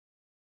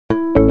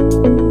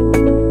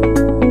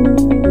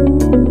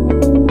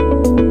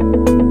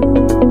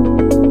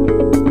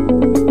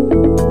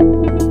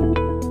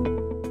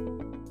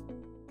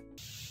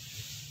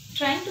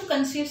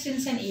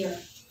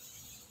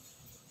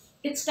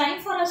It's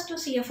time for us to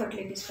see a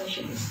fertility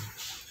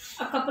specialist.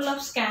 A couple of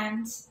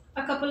scans,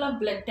 a couple of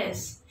blood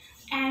tests,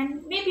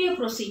 and maybe a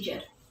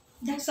procedure.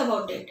 That's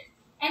about it.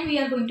 And we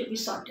are going to be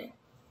sorted.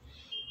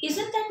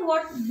 Isn't that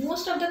what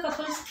most of the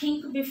couples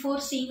think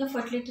before seeing a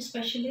fertility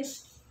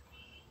specialist?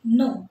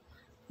 No,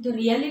 the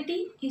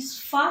reality is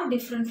far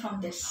different from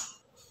this.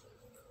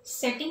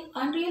 Setting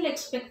unreal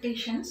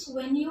expectations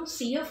when you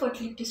see a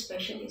fertility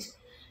specialist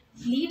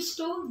leads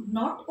to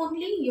not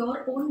only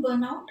your own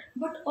burnout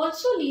but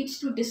also leads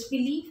to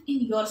disbelief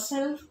in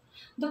yourself,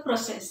 the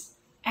process,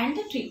 and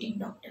the treating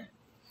doctor.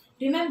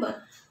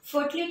 Remember,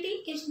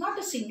 fertility is not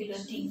a singular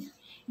thing.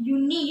 You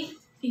need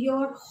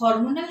your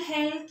hormonal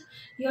health,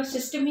 your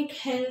systemic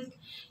health,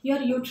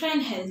 your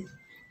uterine health,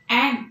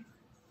 and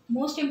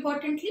most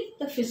importantly,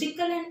 the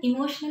physical and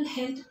emotional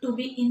health to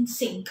be in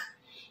sync.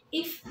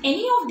 If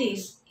any of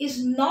this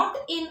is not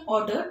in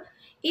order,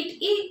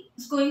 it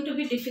is going to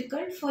be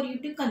difficult for you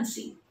to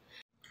conceive.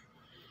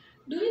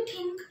 Do you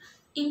think,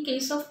 in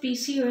case of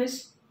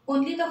PCOS,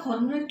 only the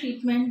hormonal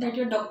treatment that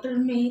your doctor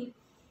may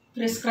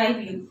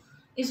prescribe you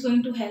is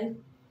going to help?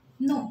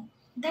 No,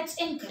 that's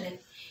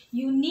incorrect.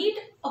 You need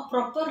a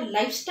proper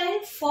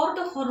lifestyle for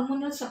the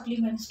hormonal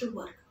supplements to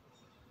work.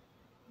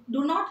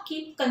 Do not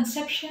keep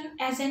conception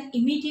as an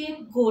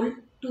immediate goal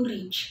to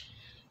reach.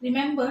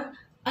 Remember,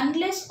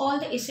 unless all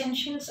the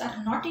essentials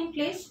are not in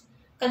place,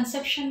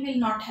 conception will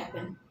not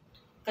happen.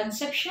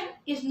 Conception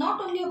is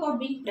not only about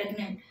being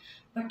pregnant,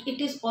 but it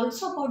is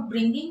also about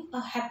bringing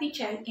a happy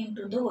child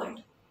into the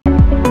world.